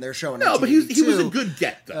Hewitt in their show. No, but he was a good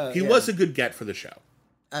get though. He was a good get for the show.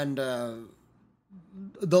 And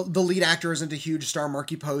the lead actor isn't a huge star.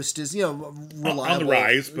 Marky Post is reliable on the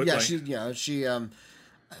rise, but she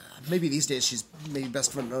maybe these days she's maybe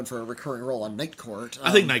best known for a recurring role on Night Court.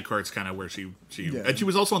 I think Night Court's kind of where she and she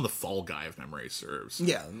was also on The Fall Guy, if memory serves.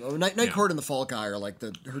 Yeah, Night Court and The Fall Guy are like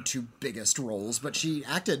her two biggest roles, but she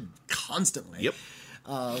acted constantly. Yep.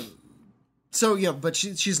 So but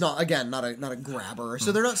she's not a grabber.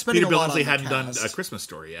 So they're not spending Peter a lot on Billingsley the hadn't cast. done A Christmas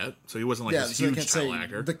Story yet, so he wasn't like this so huge child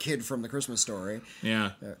actor. The kid from The Christmas Story.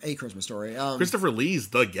 Yeah, A Christmas Story. Christopher Lee's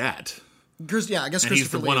the get. I guess And Christopher he's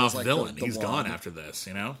the Lee one-off was like villain. the He's one. gone after this,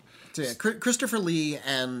 So Christopher Lee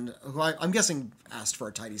and who I'm guessing asked for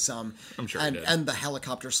a tidy sum. I'm sure he did. And the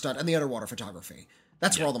helicopter stunt and the underwater photography.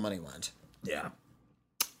 That's where all the money went. Yeah.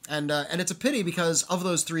 And it's a pity because of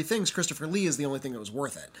those three things, Christopher Lee is the only thing that was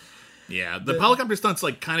worth it. Yeah, the helicopter stunt's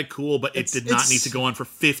like kind of cool, but it did not need to go on for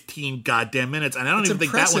 15 goddamn minutes, and I don't even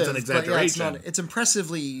think that one's an exaggeration. It's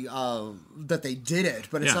impressively that they did it,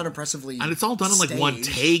 but it's not impressively and it's all done in like one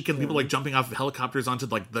staged. take, and people like jumping off of helicopters onto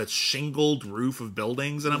like the shingled roof of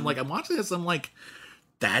buildings, and I'm watching this, I'm like,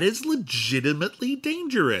 that is legitimately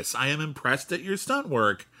dangerous. I am impressed at your stunt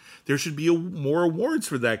work. There should be more awards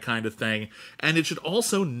for that kind of thing, and it should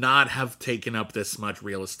also not have taken up this much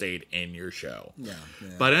real estate in your show. Yeah.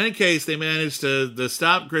 But in any case, they managed to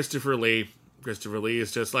stop Christopher Lee. Christopher Lee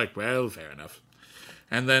is just like, well, fair enough.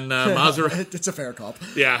 And then Maserati... It's a fair cop.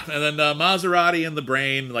 Yeah, and then Maserati and the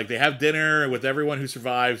Brain, like, they have dinner with everyone who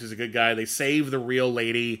survives, who's a good guy. They save the real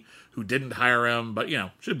lady who didn't hire him, but,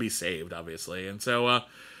 should be saved, obviously. And so,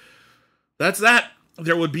 that's that.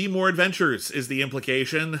 There would be more adventures, is the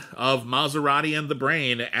implication of Maserati and the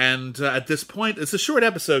Brain. And at this point, it's a short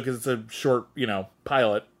episode because it's a short,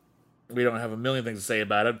 pilot. We don't have a million things to say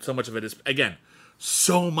about it. So much of it is, again,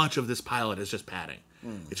 so much of this pilot is just padding.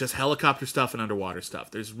 It's just helicopter stuff and underwater stuff.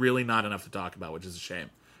 There's really not enough to talk about, which is a shame.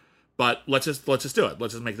 But let's just do it.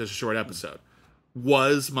 Let's just make this a short episode.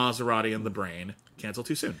 Was Maserati and the Brain canceled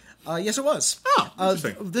too soon? Yes, it was. Oh,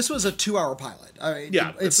 interesting. This was a 2-hour pilot.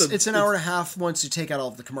 It's an hour and a half once you take out all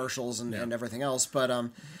of the commercials and everything else. But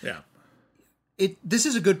this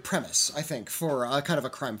is a good premise, I think, for a kind of a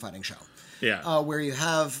crime fighting show. Yeah, where you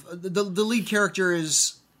have the lead character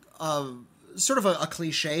is sort of a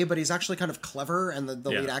cliche, but he's actually kind of clever, and the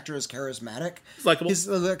lead actor is charismatic. He's likable. He's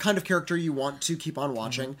the kind of character you want to keep on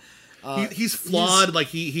watching. He's flawed.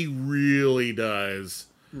 He really does.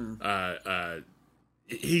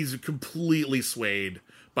 He's completely swayed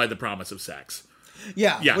by the promise of sex.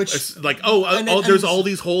 Yeah, which it's like, there's all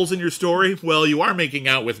these holes in your story. Well, you are making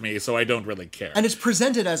out with me, so I don't really care. And it's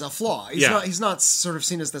presented as a flaw. He's not sort of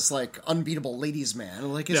seen as this like unbeatable ladies'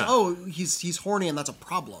 man. Like, he's horny and that's a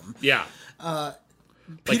problem. Yeah.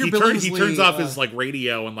 Peter he Billingsley, turns off his like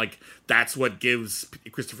radio, and like that's what gives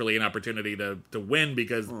Christopher Lee an opportunity to win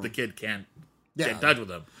because the kid can't get in touch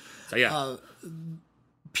with him. So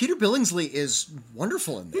Peter Billingsley is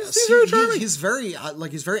wonderful in this. He's very charming. He's very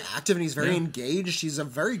active and he's very engaged. He's a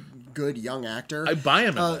very good young actor. I buy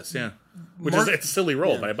him in this, which is it's a silly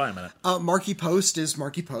role, but I buy him in it. Marky Post is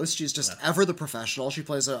Marky Post. She's just ever the professional. She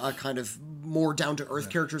plays a kind of more down to earth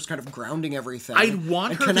character, who's kind of grounding everything. I'd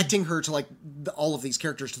want her connecting her to like all of these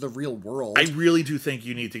characters to the real world. I really do think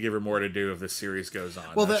you need to give her more to do if this series goes on.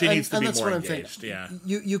 Well, she needs to be that's more what engaged.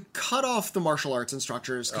 You cut off the martial arts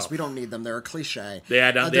instructors because we don't need them. They're a cliche. They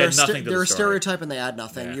add nothing to the story. They're a stereotype and they add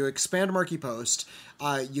nothing. Yeah. You expand Marky Post.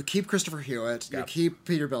 You keep Christopher Hewitt. You keep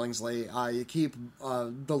Peter Billingsley. You keep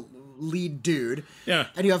the lead dude. Yeah.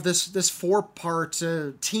 And you have this 4-part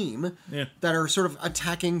team that are sort of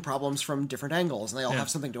attacking problems from different angles, and they all have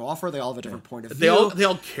something to offer. They all have a different point of view. They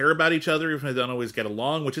all care about each other, even if they don't always get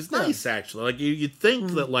along, which is nice actually. Like you'd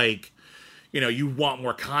think that like you want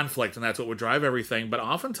more conflict, and that's what would drive everything. But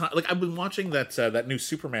oftentimes, like I've been watching that new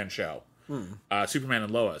Superman show, Superman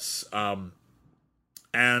and Lois, and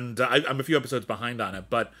I'm a few episodes behind on it,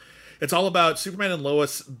 but it's all about Superman and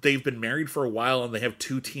Lois. They've been married for a while, and they have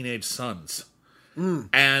 2 teenage sons.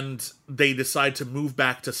 And they decide to move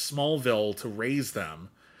back to Smallville to raise them.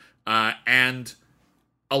 And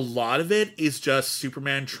a lot of it is just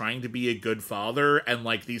Superman trying to be a good father, and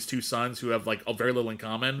like these 2 sons who have like very little in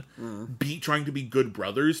common, trying to be good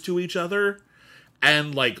brothers to each other.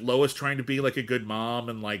 and like Lois trying to be like a good mom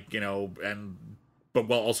and like, but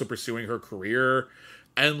while also pursuing her career.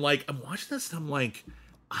 And like, I'm watching this and I'm like,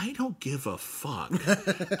 I don't give a fuck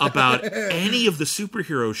about any of the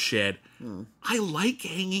superhero shit. I like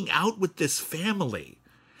hanging out with this family.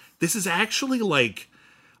 This is actually like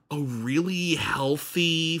a really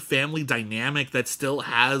healthy family dynamic that still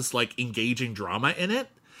has like engaging drama in it.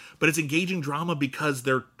 But it's engaging drama because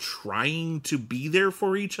they're trying to be there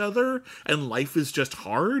for each other and life is just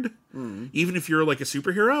hard, even if you're like a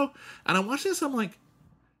superhero. And I'm watching this, I'm like,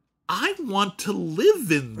 I want to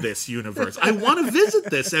live in this universe. I want to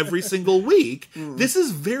visit this every single week. This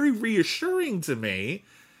is very reassuring to me.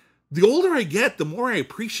 The older I get, the more I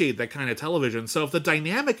appreciate that kind of television. So if the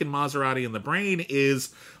dynamic in Maserati and the Brain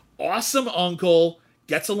is awesome uncle,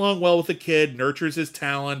 gets along well with the kid, nurtures his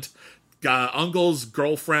talent, uncle's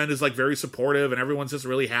girlfriend is like very supportive and everyone's just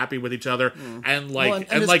really happy with each other and like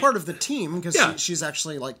and is like part of the team because she's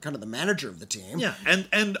actually like kind of the manager of the team.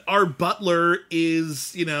 And our butler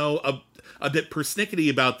is a bit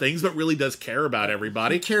persnickety about things but really does care about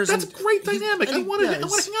everybody. He cares. That's a great dynamic. I want to hang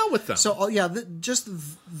out with them. So just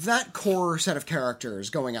that core set of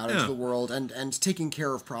characters going out into the world and taking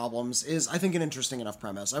care of problems is, I think, an interesting enough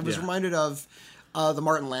premise. I was reminded of the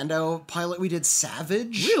Martin Landau pilot we did,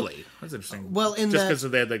 Savage. Really? That's interesting. Well, just because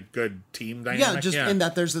they had the good team dynamic? In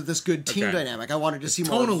that there's this good team dynamic. I wanted to see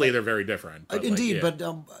more. Tonally, they're very different. But indeed, but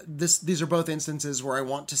these are both instances where I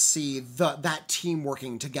want to see that team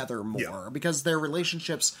working together more because their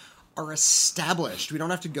relationships are established. We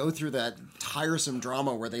don't have to go through that tiresome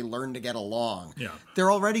drama where they learn to get along. Yeah. They're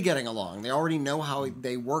already getting along. They already know how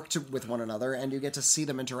they work with one another, and you get to see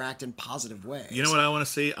them interact in positive ways. You know what I want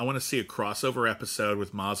to see? I want to see a crossover episode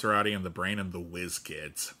with Maserati and the Brain and the Whiz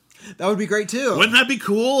Kids. That would be great, too. Wouldn't that be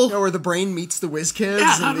cool? Where the Brain meets the Whiz Kids.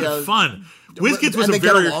 Yeah, that'd be fun. Whiz Kids was and they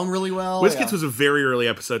get along really well. Whiz Kids was a very early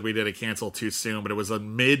episode we did at Cancel Too Soon, but it was a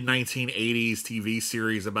mid-1980s TV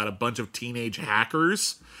series about a bunch of teenage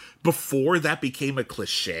hackers before that became a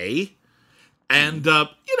cliche. And,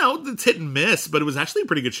 it's hit and miss, but it was actually a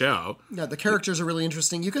pretty good show. Yeah, the characters are really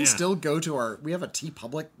interesting. You can still go to we have a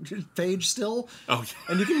TeePublic page still. Oh, yeah.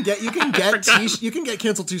 And you can get you can get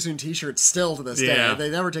Cancel Too Soon t-shirts still to this day.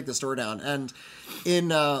 They never take the store down. And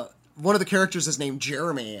in one of the characters is named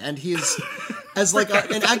Jeremy, and he's as like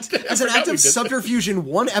an act of subterfuge in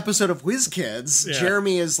one episode of Whiz Kids. Yeah.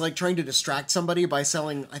 Jeremy is like trying to distract somebody by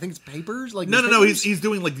selling, I think it's papers. Like no, he's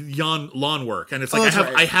doing like lawn work, and it's like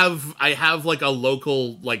I have like a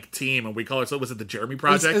local like team, and we call it. Was it the Jeremy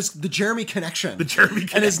Project? It's the Jeremy Connection. The Jeremy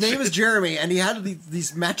Connection. And his name is Jeremy, and he had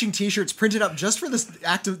these matching T-shirts printed up just for this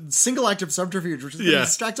single act of subterfuge, which is going to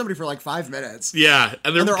distract somebody for like 5 minutes. Yeah,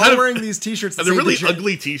 and they're all wearing these T-shirts, and they're really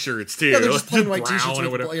ugly T-shirts too. Yeah, they're just plain white T-shirts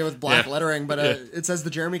with black lettering, but it says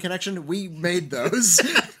the Jeremy Connection. We made those.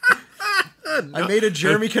 I made a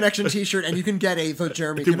Jeremy Connection T-shirt, and you can get the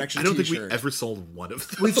Jeremy Connection T-shirt. I don't think we ever sold one of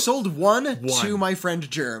them. We've sold one to my friend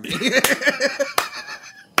Jeremy.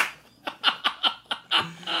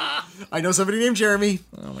 I know somebody named Jeremy.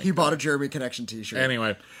 He bought a Jeremy Connection T-shirt.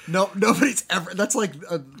 Anyway. No, nobody's ever... That's like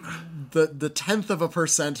the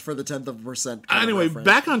 10% for the 10%. Anyway,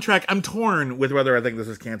 back on track. I'm torn with whether I think this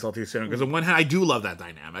is Cancel Too Soon. Because on one hand, I do love that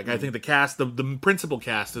dynamic. I think the cast, the principal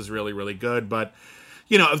cast is really, really good. But,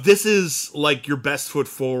 if this is like your best foot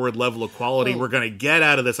forward level of quality we're going to get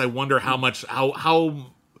out of this, I wonder how much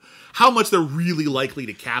they're really likely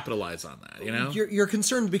to capitalize on that, You're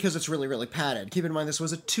concerned because it's really, really padded. Keep in mind, this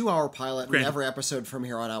was a 2-hour pilot, and every episode from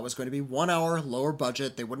here on out was going to be 1 hour, lower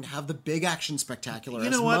budget. They wouldn't have the big action spectacular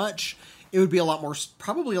much. It would be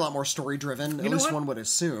probably a lot more story-driven, at least one would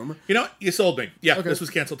assume. You sold me. Yeah, This was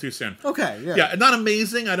Canceled Too Soon. Okay, yeah. Yeah, not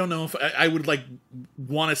amazing. I don't know if I would,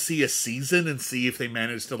 want to see a season and see if they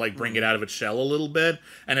manage to, bring it out of its shell a little bit.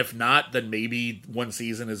 And if not, then maybe one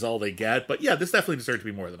season is all they get. But yeah, this definitely deserves to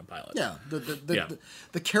be more than a pilot. Yeah,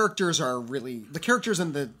 the characters are really... The characters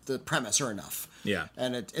and the premise are enough. Yeah.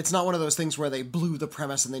 And it's not one of those things where they blew the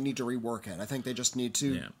premise and they need to rework it. I think they just need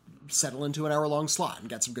to settle into an hour-long slot and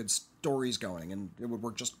get some good stories going, and it would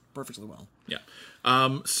work just perfectly well. Yeah.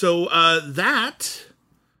 So that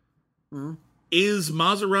is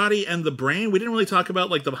Maserati and the Brain. We didn't really talk about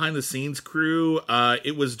the behind-the-scenes crew.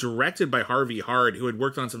 It was directed by Harvey Hart, who had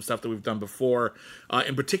worked on some stuff that we've done before,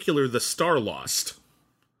 in particular The Star Lost.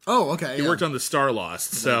 Oh, okay. He worked on The Star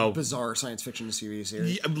Lost, so bizarre science fiction TV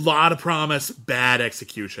series. A lot of promise, bad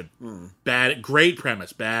execution. Great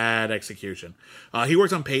premise, bad execution. He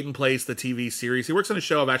worked on Peyton Place, the TV series. He works on a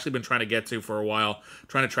show I've actually been trying to get to for a while,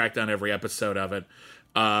 trying to track down every episode of it,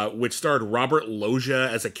 which starred Robert Loggia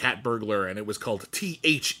as a cat burglar, and it was called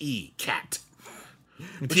THE Cat.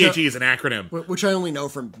 THE is an acronym. Which I only know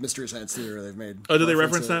from Mystery Science Theater. They've made. Oh, did they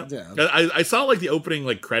reference that? Yeah. I saw like the opening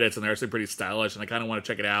like credits, and they're actually pretty stylish, and I kind of want to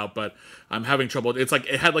check it out, but I'm having trouble. It's like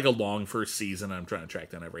it had like a long first season. And I'm trying to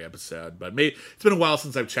track down every episode, but it's been a while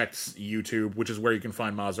since I've checked YouTube, which is where you can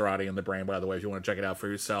find Maserati and the Brain. By the way, if you want to check it out for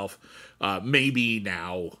yourself, maybe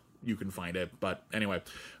now you can find it. But anyway,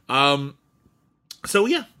 so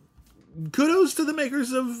yeah. Kudos to the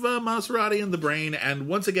makers of Maserati and the Brain, and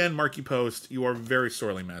once again, Marky Post, you are very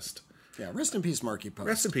sorely missed. Yeah, rest in peace, Marky Post.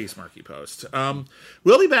 Rest in peace, Marky Post.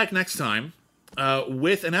 We'll be back next time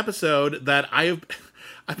with an episode that I've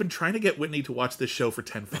been trying to get Whitney to watch this show for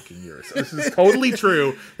 10 fucking years. This is totally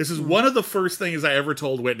true. This is one of the first things I ever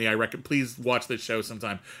told Whitney. I reckon, please watch this show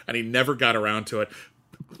sometime, and he never got around to it.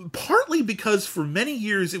 Partly because for many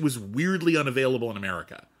years it was weirdly unavailable in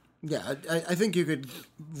America. Yeah, I think you could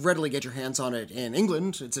readily get your hands on it in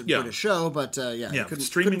England. It's a British show, but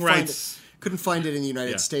streaming rights. Couldn't find it in the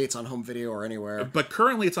United States on home video or anywhere. But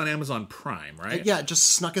currently it's on Amazon Prime, right? Yeah, it just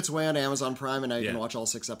snuck its way on Amazon Prime, and now you can watch all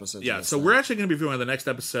 6 episodes. Yeah, so we're actually going to be reviewing the next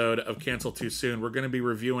episode of Cancel Too Soon. We're going to be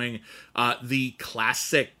reviewing the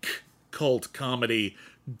classic cult comedy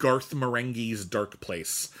Garth Marenghi's Dark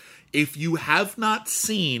Place. If you have not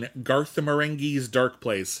seen Garth Marenghi's Dark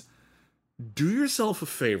Place, do yourself a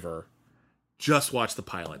favor, just watch the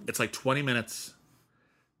pilot. It's like 20 minutes.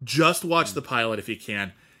 Just watch the pilot if you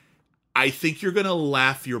can. I think you're going to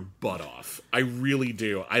laugh your butt off. I really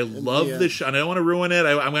do. I love this show, and I don't want to ruin it.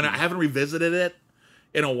 I haven't revisited it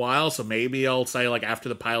in a while, so maybe I'll say like after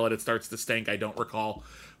the pilot it starts to stink. I don't recall.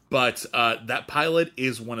 But that pilot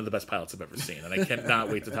is one of the best pilots I've ever seen, and I cannot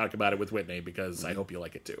wait to talk about it with Whitney because I hope you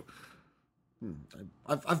like it too.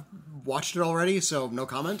 I've watched it already, so no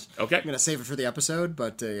comment. Okay. I'm going to save it for the episode,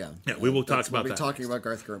 but Yeah, we will talk about that. We'll be talking about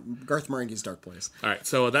Garth Marenghi's Dark Place. All right,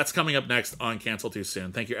 so that's coming up next on Cancel Too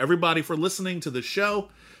Soon. Thank you, everybody, for listening to the show.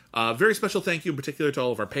 Very special thank you in particular to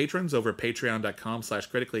all of our patrons over at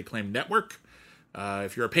patreon.com/critically acclaimed network.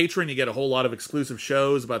 If you're a patron, you get a whole lot of exclusive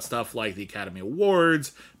shows about stuff like the Academy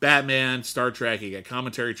Awards, Batman, Star Trek. You get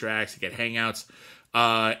commentary tracks, you get hangouts.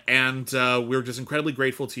 And we're just incredibly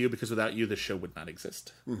grateful to you because without you, this show would not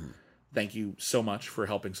exist. Mm-hmm. Thank you so much for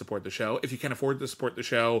helping support the show. If you can afford to support the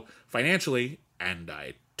show financially, and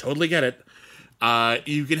I totally get it,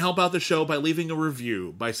 you can help out the show by leaving a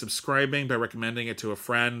review, by subscribing, by recommending it to a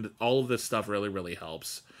friend. All of this stuff really, really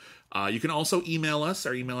helps. You can also email us.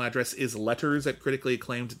 Our email address is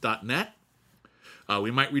letters@criticallyacclaimed.net.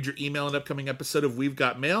 We might read your email in an upcoming episode of We've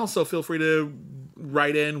Got Mail, so feel free to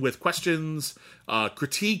write in with questions,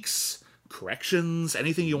 critiques, corrections,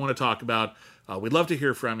 anything you want to talk about. We'd love to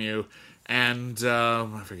hear from you. And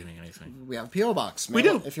I'm not forgetting anything. We have a P.O. Box. We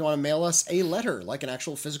do. If you want to mail us a letter, like an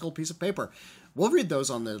actual physical piece of paper. We'll read those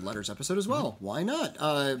on the letters episode as well. Mm-hmm. Why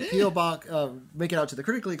not? P.O. Box, make it out to the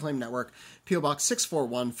Critically Acclaimed Network, P.O. Box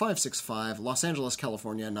 641-565, Los Angeles,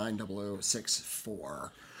 California,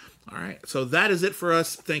 90064. All right, so that is it for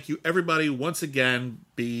us. Thank you, everybody, once again.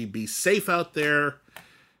 Be safe out there.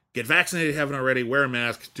 Get vaccinated if you haven't already. Wear a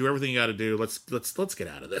mask. Do everything you got to do. Let's get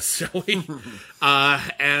out of this, shall we?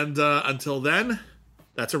 And until then,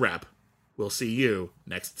 that's a wrap. We'll see you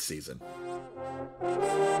next season.